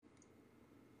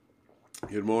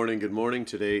Good morning. Good morning.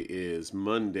 Today is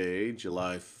Monday,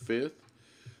 July 5th.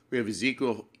 We have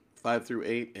Ezekiel 5 through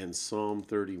 8 and Psalm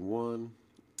 31.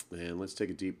 And let's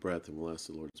take a deep breath and we'll ask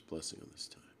the Lord's blessing on this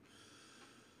time.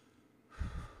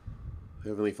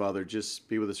 Heavenly Father, just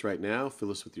be with us right now. Fill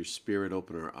us with your spirit.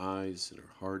 Open our eyes and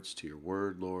our hearts to your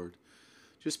word, Lord.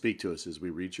 Just speak to us as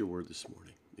we read your word this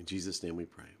morning. In Jesus' name we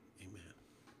pray. Amen.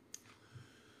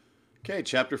 Okay,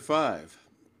 chapter 5.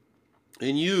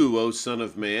 And you, O son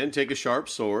of man, take a sharp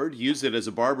sword, use it as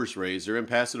a barber's razor, and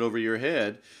pass it over your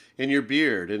head and your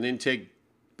beard, and then take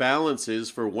balances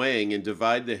for weighing and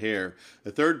divide the hair. A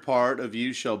third part of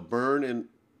you shall burn in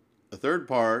a third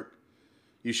part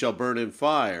you shall burn in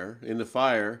the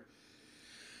fire.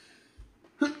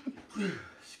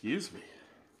 Excuse me.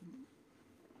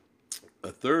 A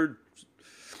third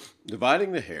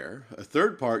Dividing the hair, a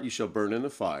third part you shall burn in the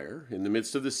fire in the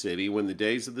midst of the city when the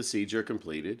days of the siege are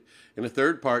completed, and a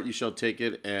third part you shall take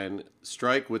it and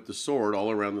strike with the sword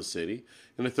all around the city,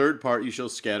 and a third part you shall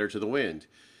scatter to the wind.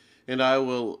 And I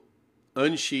will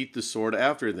unsheath the sword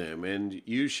after them, and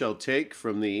you shall take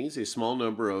from these a small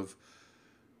number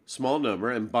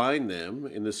and bind them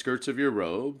in the skirts of your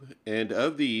robe, and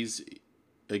of these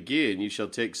again, you shall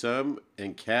take some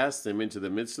and cast them into the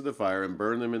midst of the fire and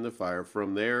burn them in the fire.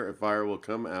 From there, a fire will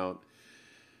come out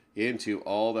into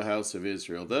all the house of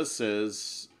Israel. Thus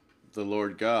says the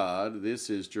Lord God, this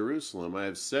is Jerusalem. I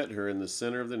have set her in the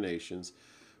center of the nations,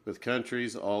 with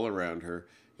countries all around her,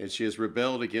 and she has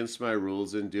rebelled against my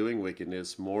rules in doing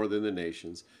wickedness more than the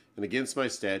nations, and against my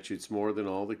statutes more than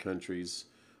all the countries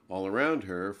all around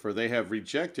her, for they have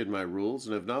rejected my rules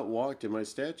and have not walked in my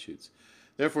statutes.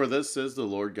 Therefore, thus says the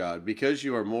Lord God, because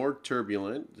you are more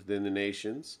turbulent than the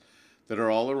nations that are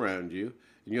all around you,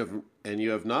 and you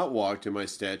have not walked in my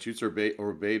statutes or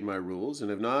obeyed my rules,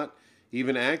 and have not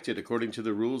even acted according to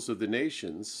the rules of the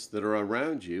nations that are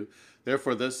around you,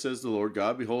 therefore thus says the Lord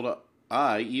God, behold,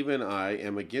 I, even I,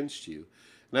 am against you.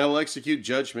 And I will execute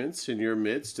judgments in your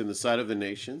midst in the sight of the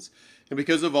nations, and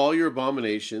because of all your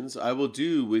abominations, I will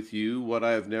do with you what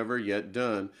I have never yet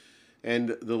done,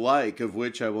 and the like of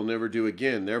which I will never do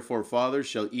again. Therefore fathers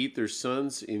shall eat their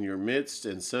sons in your midst,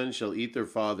 and sons shall eat their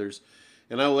fathers,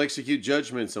 and I will execute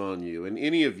judgments on you. And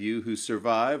any of you who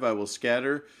survive I will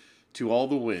scatter to all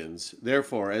the winds.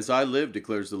 Therefore, as I live,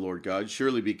 declares the Lord God,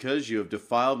 surely because you have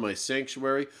defiled my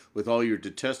sanctuary with all your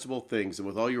detestable things and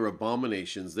with all your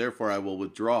abominations, therefore I will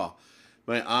withdraw.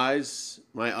 My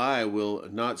eye will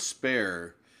not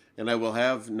spare, and I will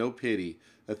have no pity.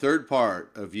 A third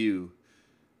part of you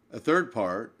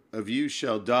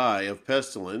shall die of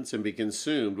pestilence and be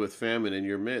consumed with famine in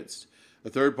your midst. A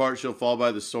third part shall fall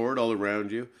by the sword all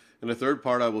around you, and a third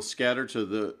part I will scatter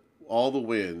to all the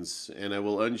winds, and I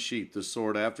will unsheath the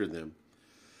sword after them.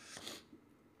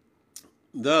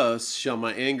 Thus shall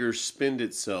my anger spend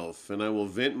itself, and I will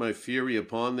vent my fury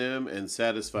upon them and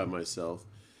satisfy myself.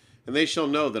 And they shall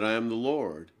know that I am the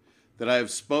Lord, that I have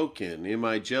spoken in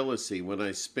my jealousy when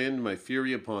I spend my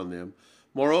fury upon them.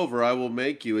 Moreover, I will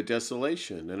make you a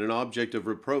desolation and an object of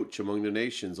reproach among the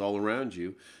nations all around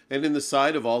you, and in the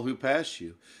sight of all who pass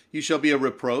you. You shall be a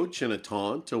reproach and a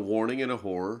taunt, a warning and a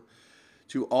horror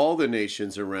to all the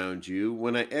nations around you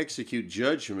when I execute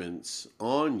judgments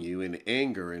on you in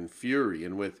anger and fury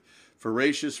and with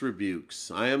voracious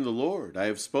rebukes. I am the Lord, I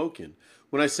have spoken.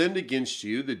 When I send against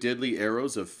you the deadly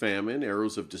arrows of famine,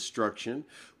 arrows of destruction,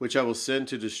 which I will send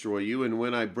to destroy you, and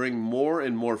when I bring more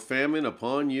and more famine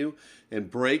upon you and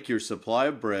break your supply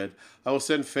of bread, I will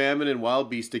send famine and wild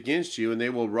beast against you, and they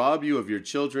will rob you of your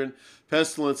children.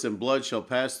 Pestilence and blood shall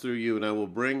pass through you, and I will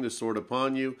bring the sword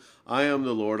upon you. I am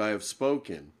the Lord, I have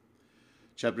spoken.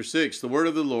 Chapter 6. The word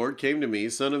of the Lord came to me,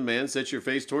 Son of man, set your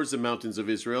face towards the mountains of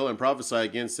Israel, and prophesy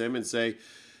against them, and say,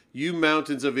 you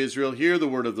mountains of Israel, hear the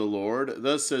word of the Lord.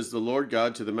 Thus says the Lord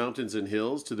God to the mountains and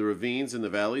hills, to the ravines and the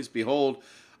valleys, Behold,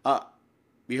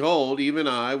 even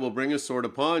I will bring a sword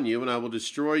upon you, and I will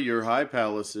destroy your high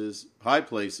places.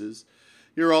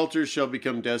 Your altars shall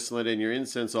become desolate, and your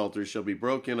incense altars shall be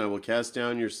broken. I will cast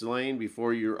down your slain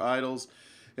before your idols,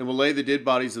 and will lay the dead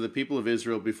bodies of the people of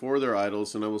Israel before their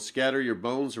idols, and I will scatter your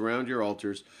bones around your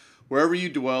altars. Wherever you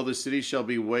dwell, the city shall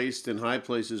be waste, and high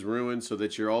places ruined, so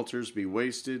that your altars be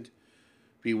waste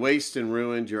and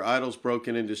ruined, your idols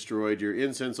broken and destroyed, your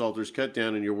incense altars cut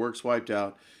down, and your works wiped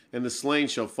out, and the slain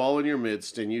shall fall in your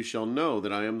midst, and you shall know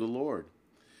that I am the Lord.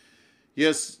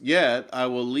 Yes, yet I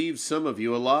will leave some of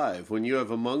you alive, when you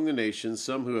have among the nations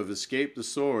some who have escaped the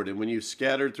sword, and when you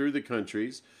scattered through the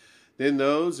countries, then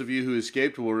those of you who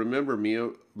escaped will remember me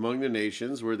among the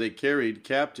nations, where they carried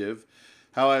captive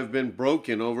how I have been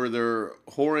broken over their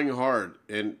whoring heart,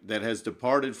 and that has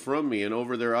departed from me, and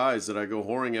over their eyes that I go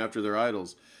whoring after their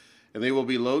idols. And they will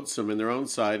be loathsome in their own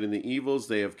sight in the evils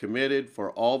they have committed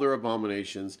for all their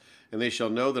abominations, and they shall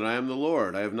know that I am the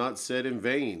Lord. I have not said in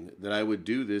vain that I would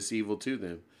do this evil to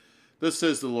them. Thus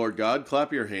says the Lord God,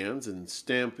 clap your hands and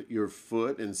stamp your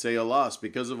foot and say, Alas,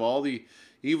 because of all the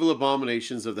evil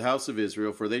abominations of the house of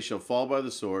Israel, for they shall fall by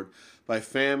the sword, by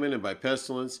famine, and by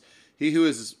pestilence. He who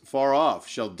is far off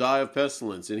shall die of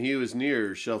pestilence, and he who is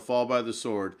near shall fall by the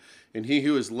sword, and he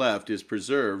who is left is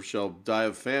preserved shall die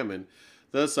of famine.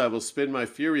 Thus I will spend my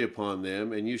fury upon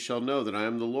them, and you shall know that I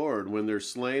am the Lord, when their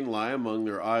slain lie among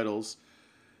their idols,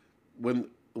 when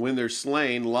their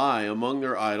slain lie among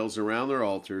their idols around their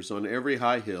altars, on every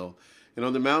high hill, and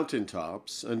on the mountain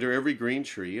tops, under every green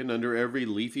tree, and under every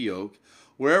leafy oak,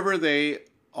 wherever they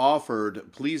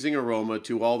offered pleasing aroma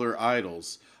to all their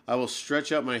idols. I will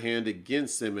stretch out my hand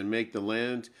against them and make the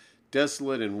land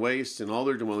desolate and waste, and all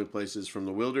their dwelling places from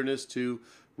the wilderness to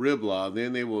Riblah.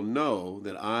 Then they will know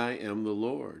that I am the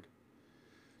Lord.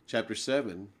 Chapter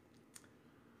 7.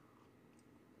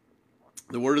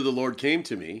 The word of the Lord came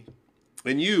to me.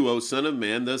 And you, O son of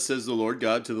man, thus says the Lord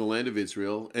God to the land of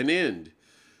Israel, an end.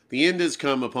 The end has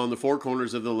come upon the four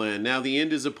corners of the land. Now the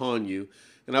end is upon you,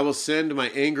 and I will send my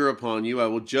anger upon you. I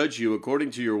will judge you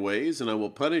according to your ways, and I will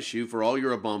punish you for all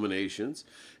your abominations.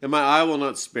 And my eye will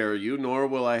not spare you, nor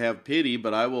will I have pity,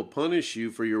 but I will punish you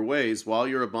for your ways while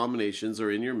your abominations are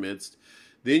in your midst.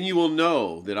 Then you will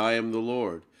know that I am the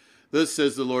Lord. Thus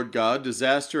says the Lord God,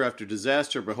 disaster after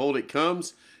disaster, behold, it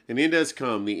comes, an end has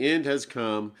come, the end has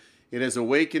come. It has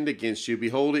awakened against you.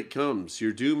 Behold, it comes.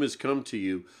 Your doom has come to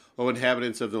you, O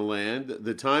inhabitants of the land.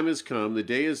 The time has come, the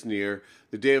day is near,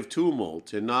 the day of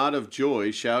tumult, and not of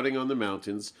joy, shouting on the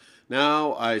mountains.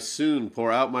 Now I soon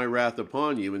pour out my wrath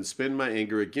upon you, and spend my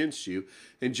anger against you,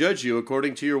 and judge you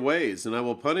according to your ways. And I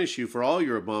will punish you for all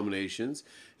your abominations,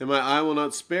 and my eye will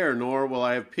not spare, nor will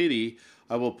I have pity.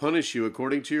 I will punish you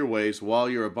according to your ways, while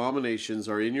your abominations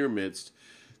are in your midst.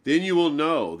 Then you will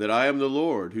know that I am the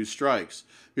Lord who strikes.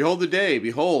 Behold the day,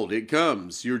 behold, it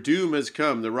comes. Your doom has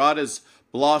come. The rod has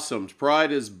blossomed,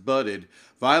 pride has budded.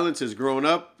 Violence has grown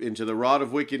up into the rod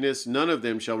of wickedness. None of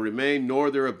them shall remain, nor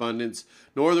their abundance,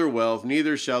 nor their wealth,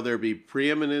 neither shall there be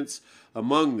preeminence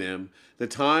among them. The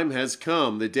time has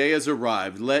come, the day has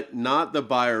arrived. Let not the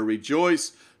buyer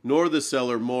rejoice, nor the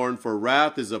seller mourn, for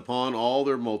wrath is upon all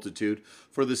their multitude.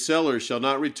 For the seller shall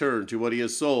not return to what he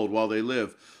has sold while they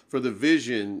live. For the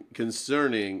vision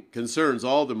concerns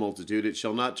all the multitude, it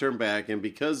shall not turn back, and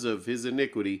because of his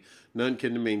iniquity, none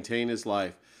can maintain his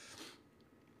life.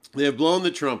 They have blown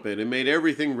the trumpet and made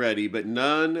everything ready, but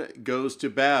none goes to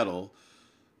battle,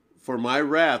 for my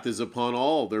wrath is upon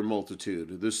all their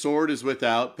multitude. The sword is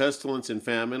without, pestilence and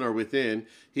famine are within.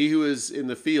 He who is in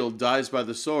the field dies by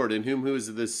the sword, and who is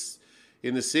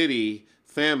in the city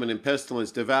famine and pestilence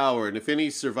devour, and if any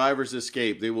survivors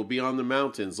escape, they will be on the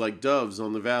mountains like doves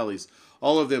on the valleys,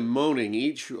 all of them moaning,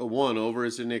 each one over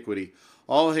his iniquity.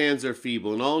 All hands are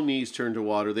feeble, and all knees turn to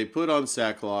water. They put on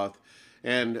sackcloth,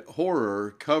 and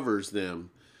horror covers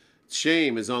them.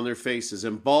 Shame is on their faces,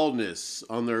 and baldness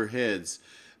on their heads.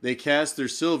 They cast their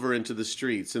silver into the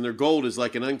streets, and their gold is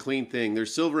like an unclean thing. Their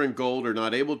silver and gold are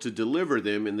not able to deliver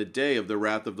them in the day of the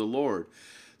wrath of the Lord.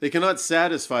 They cannot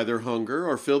satisfy their hunger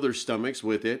or fill their stomachs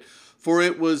with it, for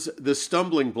it was the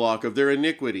stumbling block of their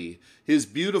iniquity. His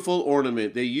beautiful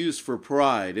ornament they used for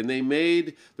pride, and they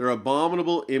made their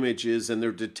abominable images and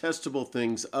their detestable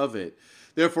things of it.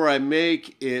 Therefore I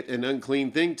make it an unclean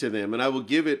thing to them, and I will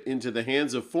give it into the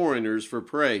hands of foreigners for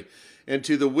prey, and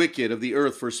to the wicked of the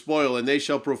earth for spoil, and they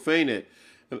shall profane it.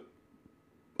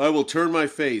 I will turn my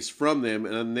face from them,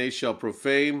 and they shall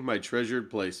profane my treasured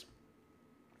place.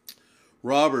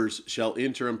 Robbers shall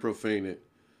enter and profane it.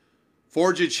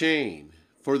 Forge a chain,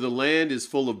 for the land is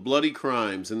full of bloody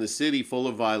crimes, and the city full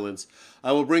of violence.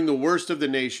 I will bring the worst of the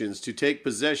nations to take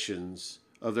possessions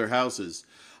of their houses.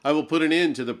 I will put an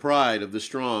end to the pride of the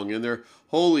strong, and their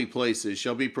holy places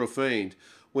shall be profaned.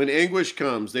 When anguish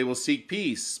comes, they will seek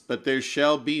peace, but there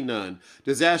shall be none.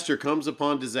 Disaster comes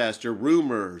upon disaster.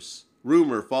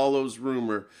 Rumor follows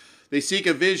rumor. They seek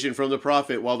a vision from the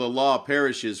prophet, while the law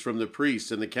perishes from the priest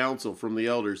and the counsel from the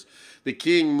elders. The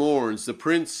king mourns, the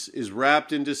prince is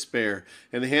wrapped in despair,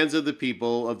 and the hands of the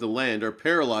people of the land are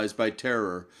paralyzed by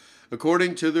terror.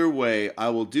 According to their way I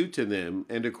will do to them,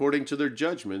 and according to their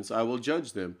judgments I will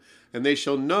judge them, and they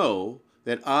shall know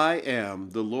that I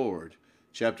am the Lord.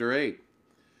 Chapter 8.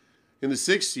 In the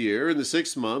 6th year, in the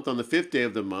 6th month, on the 5th day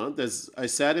of the month, as I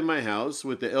sat in my house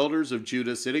with the elders of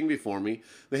Judah sitting before me,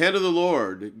 the hand of the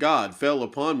Lord God fell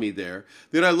upon me there.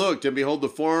 Then I looked, and behold, the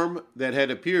form had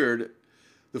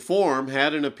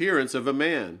an appearance of a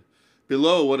man.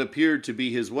 Below what appeared to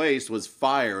be his waist was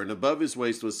fire, and above his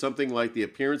waist was something like the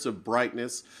appearance of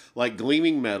brightness, like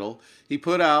gleaming metal. He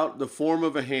put out the form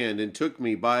of a hand and took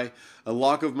me by a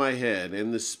lock of my head,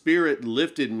 and the Spirit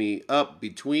lifted me up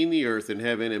between the earth and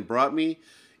heaven and brought me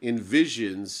in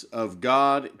visions of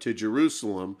God to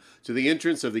Jerusalem, to the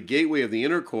entrance of the gateway of the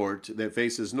inner court that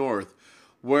faces north,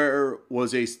 where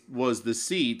was the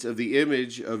seat of the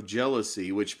image of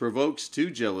jealousy, which provokes to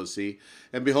jealousy.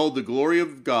 And behold, the glory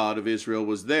of God of Israel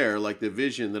was there, like the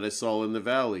vision that I saw in the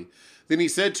valley. Then he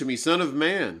said to me, Son of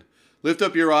man, lift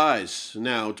up your eyes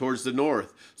now towards the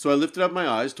north. So I lifted up my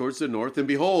eyes towards the north, and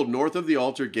behold, north of the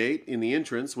altar gate in the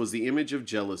entrance was the image of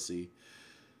jealousy.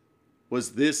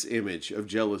 Was this image of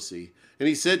jealousy. And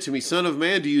he said to me, Son of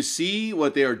man, do you see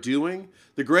what they are doing?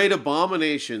 The great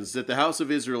abominations that the house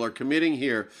of Israel are committing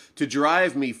here to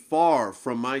drive me far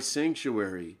from my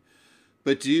sanctuary.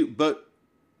 But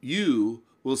you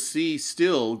will see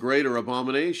still greater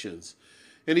abominations.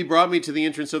 And he brought me to the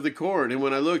entrance of the court. And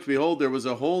when I looked, behold, there was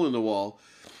a hole in the wall.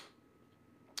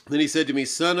 Then he said to me,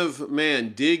 Son of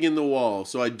man, dig in the wall.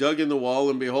 So I dug in the wall,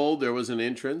 and behold, there was an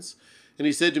entrance. And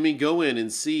he said to me, Go in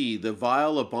and see the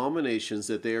vile abominations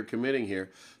that they are committing here.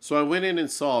 So I went in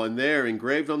and saw, and there,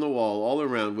 engraved on the wall all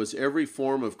around, was every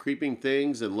form of creeping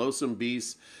things and loathsome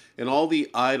beasts, and all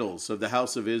the idols of the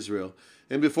house of Israel.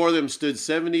 And before them stood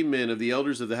 70 men of the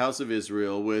elders of the house of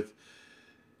Israel, with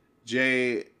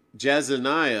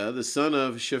Jazaniah, the son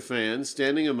of Shaphan,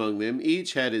 standing among them.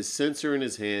 Each had his censer in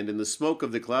his hand, and the smoke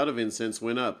of the cloud of incense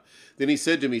went up. Then he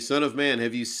said to me, Son of man,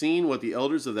 have you seen what the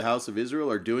elders of the house of Israel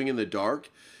are doing in the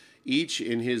dark, each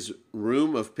in his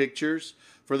room of pictures?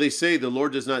 For they say, The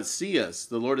Lord does not see us.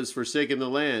 The Lord has forsaken the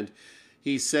land.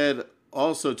 He said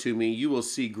also to me, You will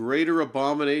see greater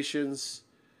abominations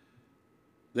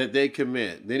that they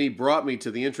commit. Then he brought me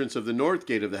to the entrance of the north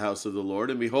gate of the house of the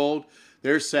Lord, and behold,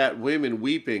 there sat women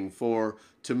weeping for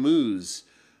Tammuz.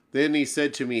 Then he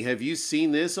said to me, Have you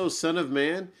seen this, O son of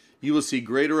man? You will see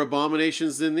greater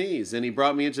abominations than these. And he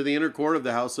brought me into the inner court of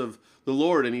the house of the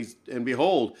Lord, and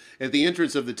behold, at the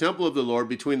entrance of the temple of the Lord,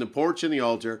 between the porch and the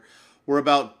altar, were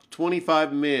about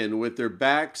 25 men with their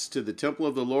backs to the temple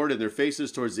of the Lord and their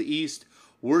faces towards the east,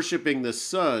 worshiping the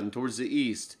sun towards the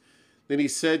east. Then he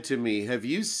said to me, Have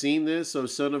you seen this, O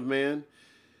son of man?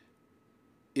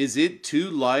 Is it too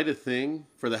light a thing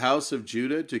for the house of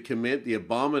Judah to commit the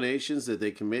abominations that they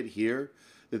commit here,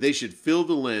 that they should fill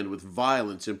the land with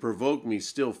violence and provoke me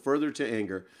still further to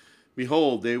anger?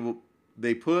 Behold,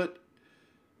 they put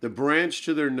the branch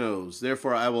to their nose.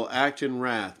 Therefore I will act in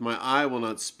wrath. My eye will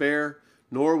not spare,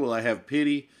 nor will I have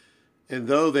pity. And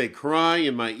though they cry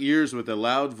in my ears with a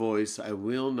loud voice, I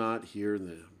will not hear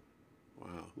them.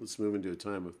 Wow. Let's move into a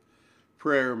time of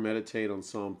prayer. Meditate on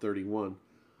Psalm 31.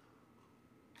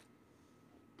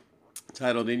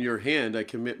 Titled, In Your Hand I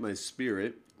Commit My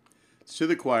Spirit. It's to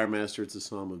the choir master. It's a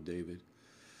Psalm of David.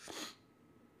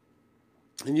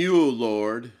 In you, O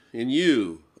Lord, in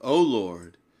you, O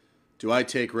Lord, do I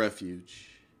take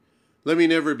refuge. Let me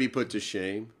never be put to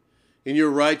shame. In your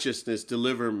righteousness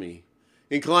deliver me.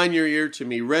 Incline your ear to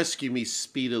me. Rescue me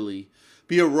speedily.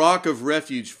 Be a rock of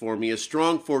refuge for me, a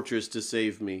strong fortress to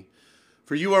save me.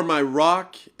 For you are my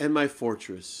rock and my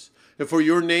fortress. And for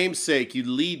your name's sake you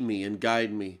lead me and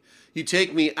guide me. You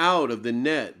take me out of the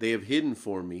net they have hidden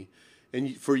for me,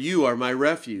 and for you are my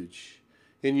refuge.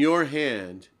 In your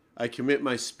hand I commit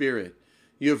my spirit.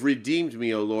 You have redeemed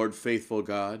me, O Lord, faithful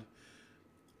God.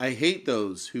 I hate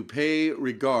those who pay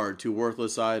regard to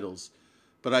worthless idols,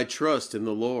 but I trust in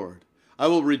the Lord. I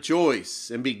will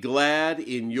rejoice and be glad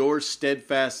in your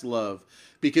steadfast love,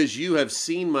 because you have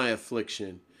seen my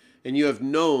affliction, and you have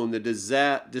known the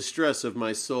distress of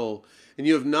my soul, and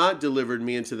you have not delivered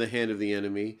me into the hand of the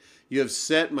enemy. You have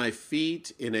set my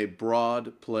feet in a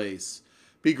broad place.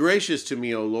 Be gracious to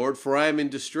me, O Lord, for I am in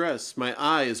distress. My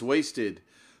eye is wasted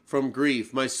from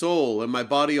grief, my soul and my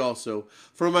body also.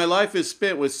 For my life is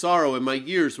spent with sorrow, and my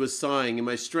years with sighing, and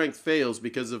my strength fails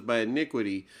because of my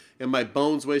iniquity, and my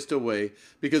bones waste away.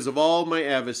 Because of all my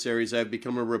adversaries I have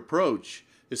become a reproach,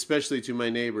 especially to my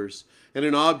neighbors, and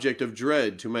an object of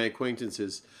dread to my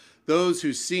acquaintances. Those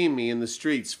who see me in the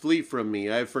streets flee from me.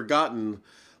 I have forgotten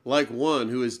like one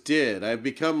who is dead. I have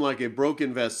become like a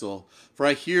broken vessel, for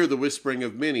I hear the whispering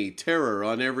of many, terror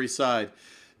on every side,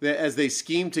 as they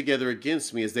scheme together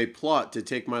against me, as they plot to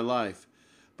take my life.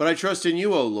 But I trust in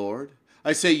you, O Lord.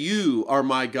 I say, you are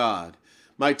my God.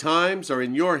 My times are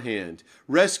in your hand.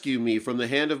 Rescue me from the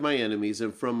hand of my enemies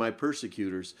and from my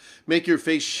persecutors. Make your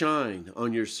face shine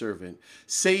on your servant.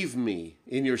 Save me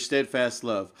in your steadfast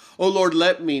love. O Lord,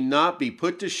 let me not be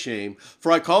put to shame,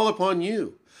 for I call upon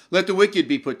you. Let the wicked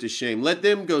be put to shame. Let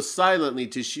them go silently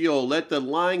to Sheol. Let the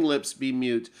lying lips be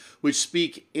mute, which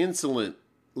speak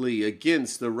insolently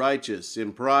against the righteous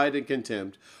in pride and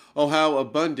contempt. Oh, how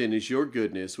abundant is your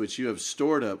goodness, which you have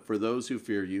stored up for those who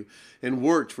fear you, and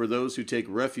worked for those who take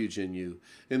refuge in you.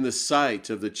 In the sight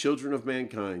of the children of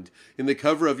mankind, in the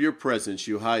cover of your presence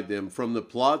you hide them. From the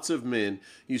plots of men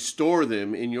you store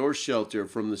them in your shelter,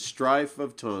 from the strife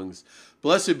of tongues.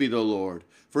 Blessed be the Lord,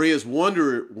 for he has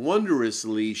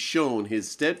wondrously shown his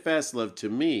steadfast love to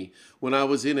me when I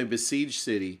was in a besieged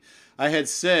city. I had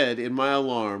said in my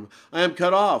alarm, I am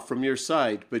cut off from your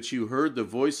sight, but you heard the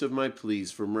voice of my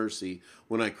pleas for mercy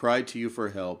when I cried to you for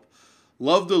help.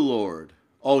 Love the Lord,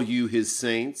 all you his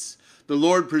saints. The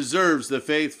Lord preserves the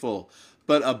faithful,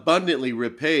 but abundantly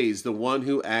repays the one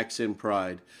who acts in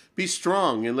pride. Be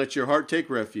strong and let your heart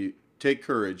take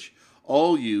courage,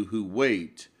 all you who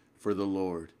wait for the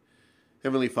Lord.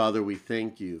 Heavenly Father, we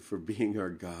thank you for being our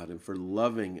God and for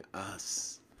loving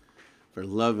us, for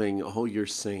loving all your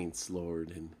saints,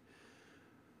 Lord, and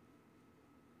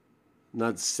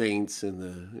not saints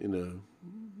in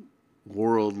a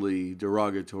worldly,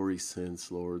 derogatory sense,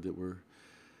 Lord, that we're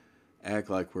act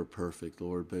like we're perfect,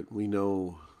 Lord, but we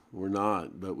know we're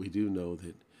not, but we do know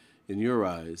that in your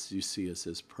eyes you see us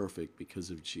as perfect because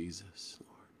of Jesus,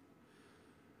 Lord.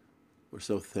 We're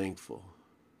so thankful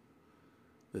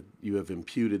that you have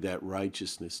imputed that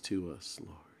righteousness to us,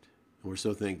 Lord. And we're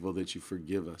so thankful that you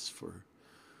forgive us for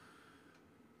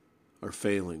our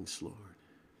failings, Lord.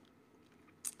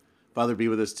 Father, be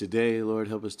with us today, Lord.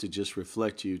 Help us to just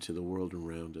reflect you to the world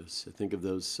around us. I think of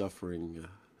those suffering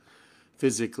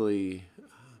physically.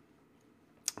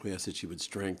 We ask that you would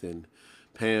strengthen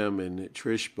Pam and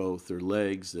Trish both, their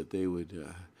legs, that they would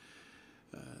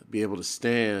be able to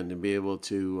stand and be able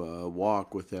to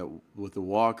walk with the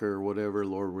walker or whatever,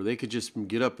 Lord, where they could just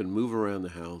get up and move around the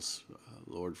house,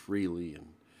 Lord, freely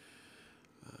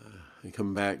and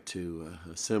come back to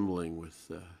assembling with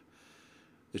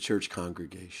the church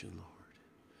congregation, Lord.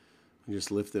 We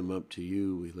just lift them up to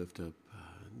you. We lift up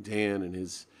Dan and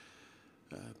his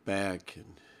back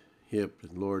and hip,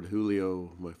 and Lord,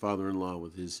 Julio, my father-in-law,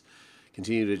 with his,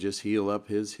 continue to just heal up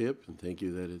his hip, and thank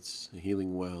you that it's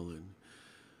healing well. And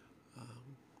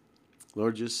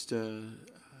Lord, just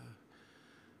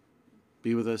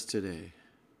be with us today.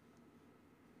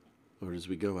 Lord, as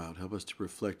we go out, help us to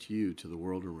reflect you to the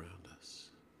world around us.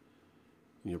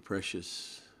 In your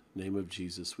precious name of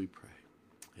Jesus we pray.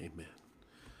 Amen.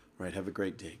 All right, have a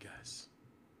great day, guys.